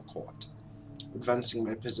royal court, advancing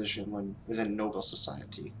my position within noble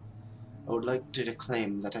society. I would like to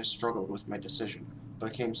claim that I struggled with my decision,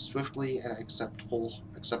 but came swiftly and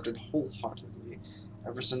accepted wholeheartedly.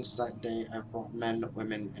 Ever since that day, I've brought men,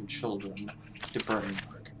 women, and children to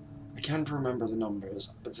Brennenburg. I can't remember the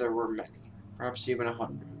numbers, but there were many, perhaps even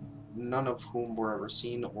 100, none of whom were ever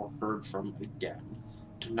seen or heard from again.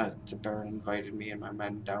 Tonight, the Baron invited me and my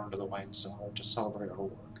men down to the wine cellar to celebrate our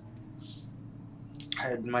work. I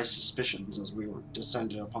had my suspicions as we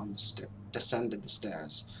descended the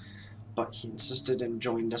stairs, but he insisted and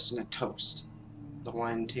joined us in a toast. The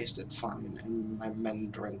wine tasted fine, and my men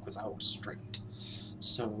drank without restraint.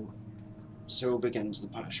 So begins the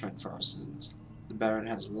punishment for our sins. The Baron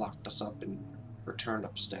has locked us up and returned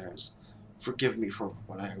upstairs. Forgive me for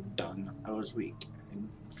what I have done. I was weak and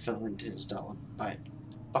fell into his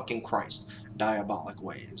diabolic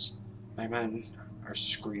ways. My men are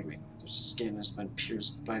screaming. Their skin has been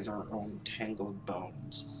pierced by their own tangled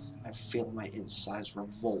bones. I feel my insides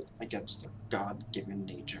revolt against their God-given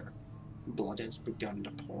nature. Blood has begun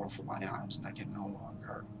to pour from my eyes, and I can no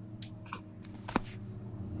longer.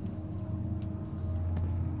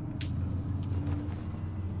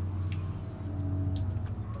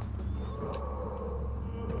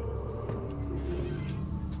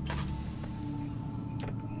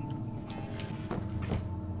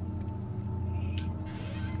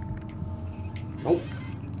 Nope.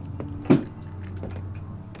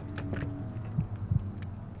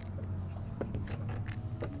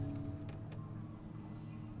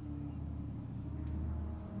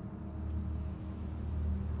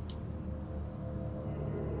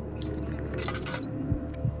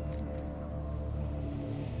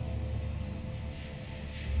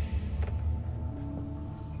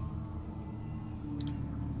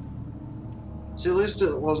 See, at least it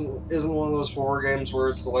isn't one of those horror games where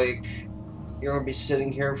it's like you're gonna be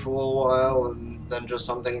sitting here for a little while and then just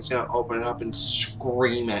something's gonna open up and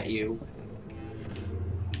scream at you.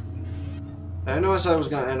 I know I said I was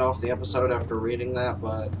gonna end off the episode after reading that,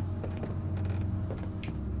 but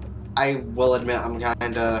I will admit I'm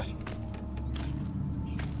kinda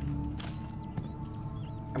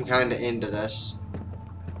into this.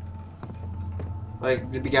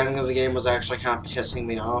 Like, the beginning of the game was actually kind of pissing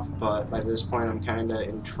me off, but by this point I'm kind of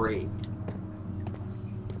intrigued.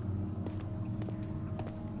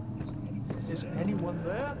 Is anyone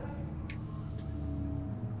there?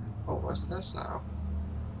 Oh, what's this now?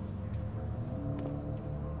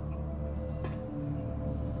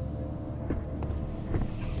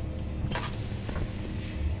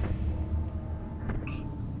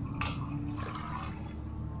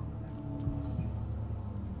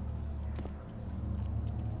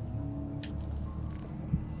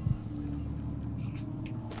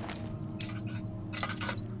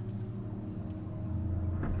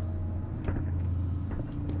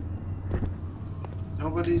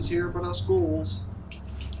 Nobody's here but us ghouls.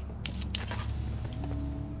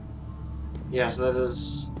 Yes, that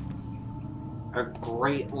is a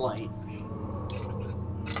great light.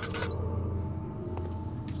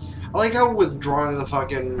 I like how withdrawing the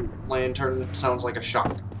fucking lantern sounds like a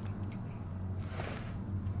shotgun.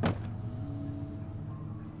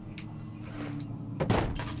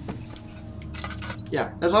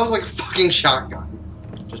 Yeah, that sounds like a fucking shotgun.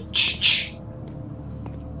 Just ch-ch.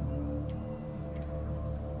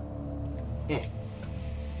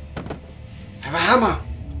 Have a hammer!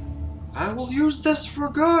 I will use this for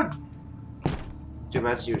good! Too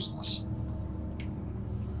bad it's useless.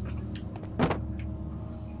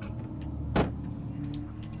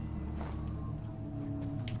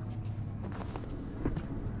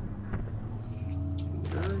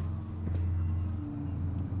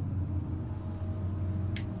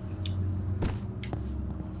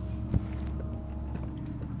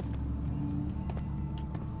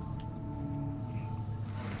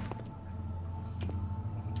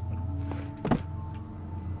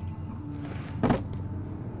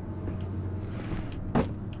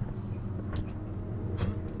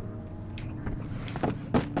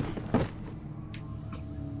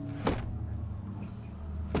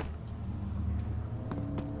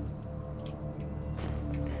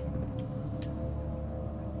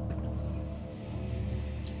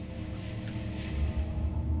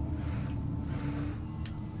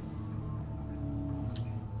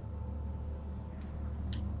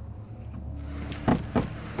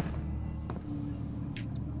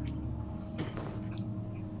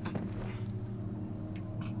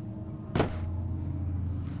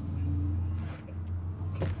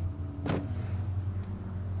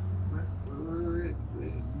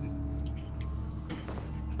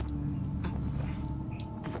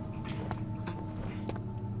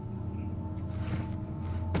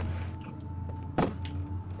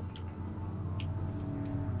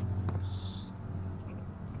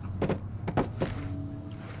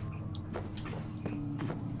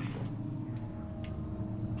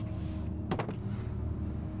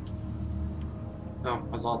 Oh,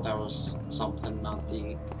 I thought that was something, not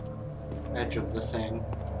the edge of the thing.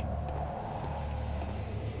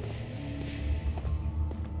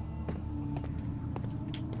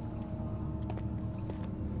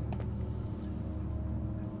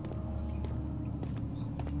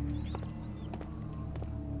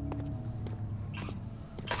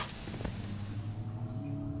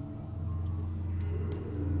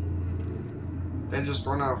 Did I just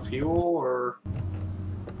run out of fuel, or...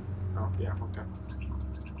 Oh, yeah, okay.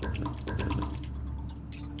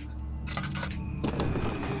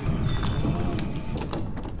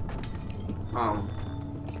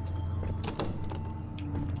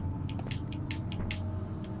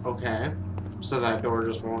 Okay. So that door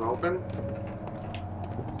just won't open?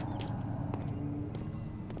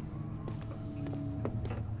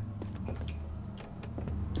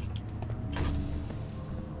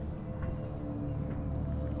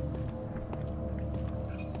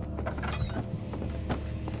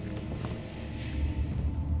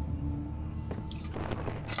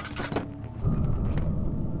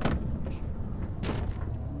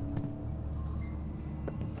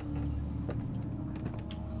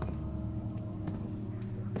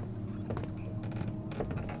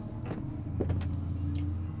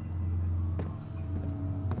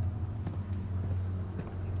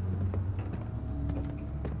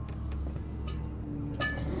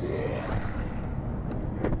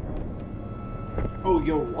 Oh,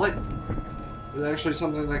 yo, what? Is actually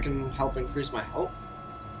something that can help increase my health?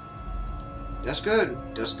 That's good.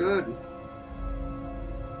 That's good.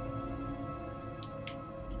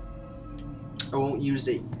 I won't use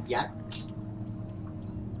it yet.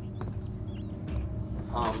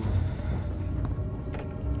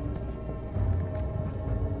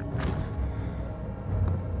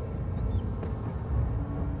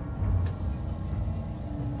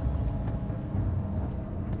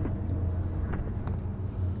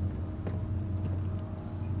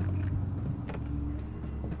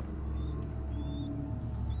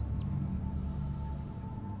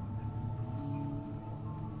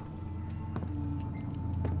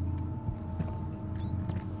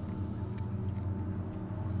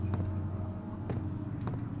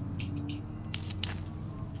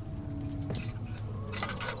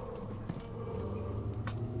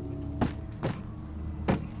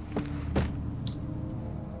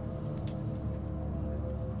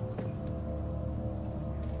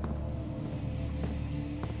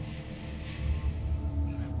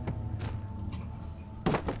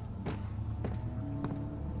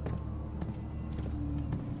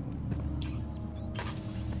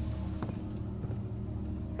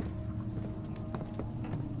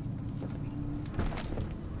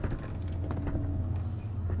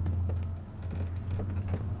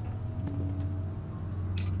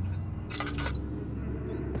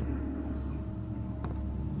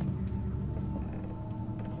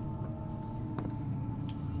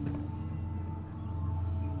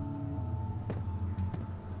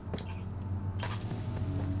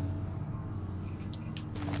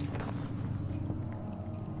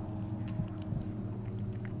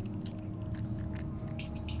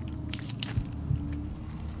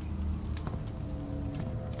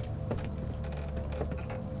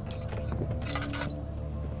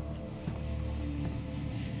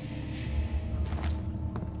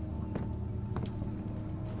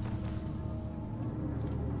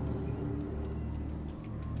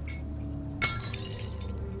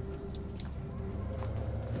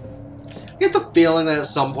 I get the feeling that at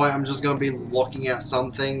some point I'm just gonna be looking at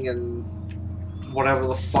something and whatever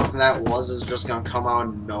the fuck that was is just gonna come out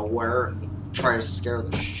of nowhere and try to scare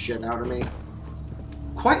the shit out of me.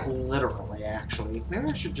 Quite literally, actually. Maybe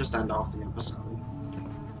I should just end off the episode.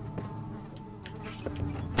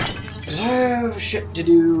 'Cause I have shit to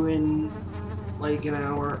do in like an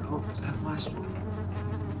hour. Oh, is that the last one?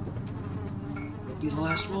 Might be the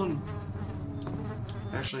last one.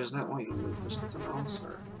 Actually, is that what you need for something else,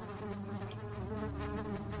 or?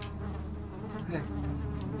 Hey.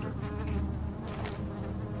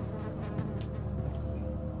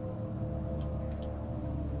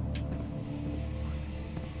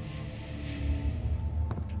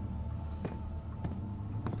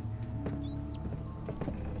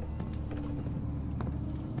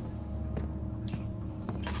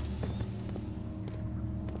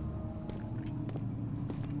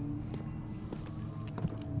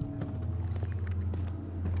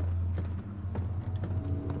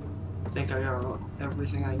 I think I got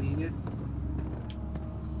everything I needed.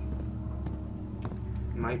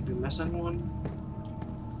 Might be missing one.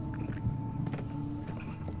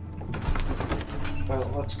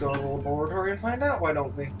 Well, let's go to the laboratory and find out, why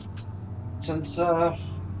don't we? Since,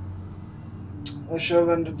 I should have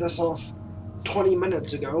ended this off 20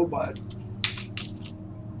 minutes ago, but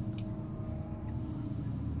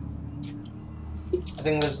I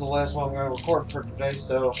think this is the last one I'm going to record for today,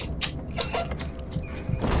 so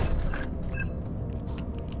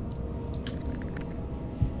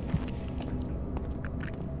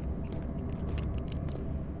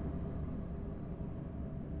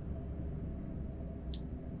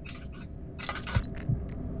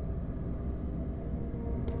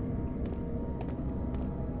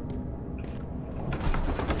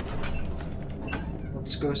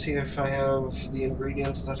let's go see if I have the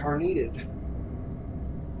ingredients that are needed.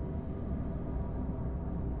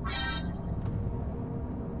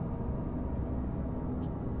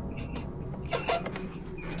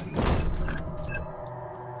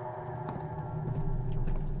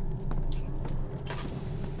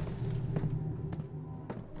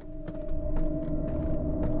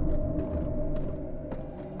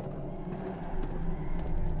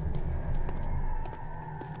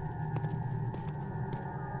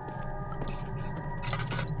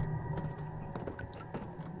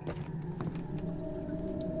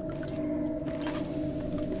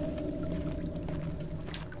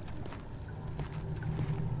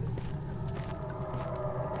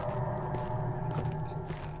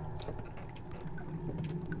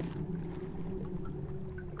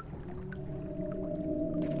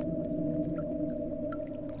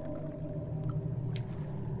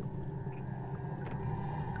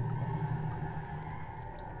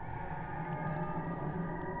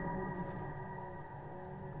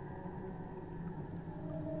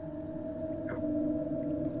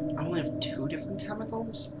 I only have 2 different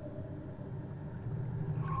chemicals?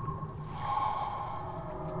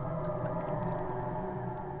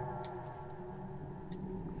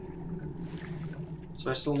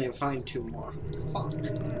 So I still need to find 2 more. Fuck.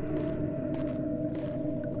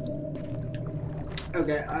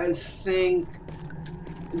 Okay, I think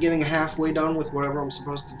getting halfway done with whatever I'm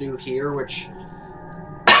supposed to do here, which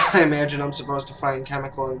I imagine I'm supposed to find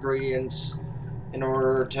chemical ingredients in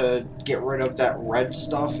order to get rid of that red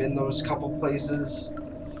stuff in those couple places.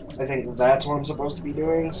 I think that's what I'm supposed to be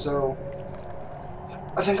doing, so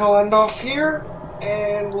I think I'll end off here,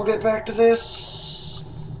 and we'll get back to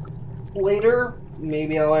this later.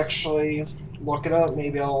 Maybe I'll actually look it up,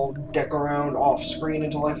 maybe I'll dick around off screen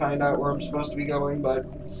until I find out where I'm supposed to be going, but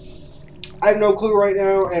I have no clue right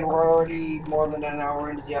now, and we're already more than an hour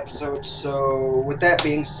into the episode, so with that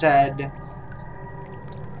being said,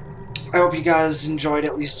 I hope you guys enjoyed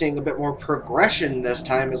at least seeing a bit more progression this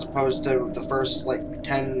time, as opposed to the first, like,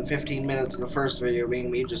 10-15 minutes of the first video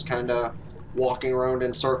being me just kinda walking around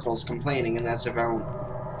in circles complaining, and that's if I don't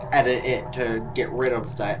edit it to get rid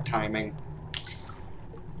of that timing.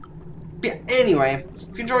 But yeah, anyway,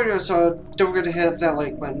 if you enjoyed this, don't forget to hit that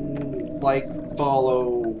like button, like,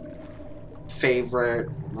 follow, favorite,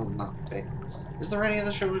 well, not favorite. Is there any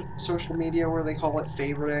other social media where they call it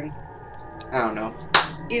favoriting? I don't know.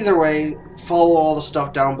 Either way, follow all the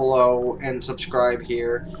stuff down below and subscribe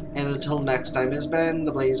here. And until next time, it's been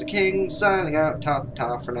the Blaze King signing out.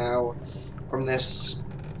 Ta-ta for now from this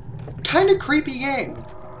kind of creepy game.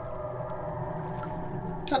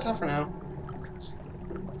 Ta-ta for now.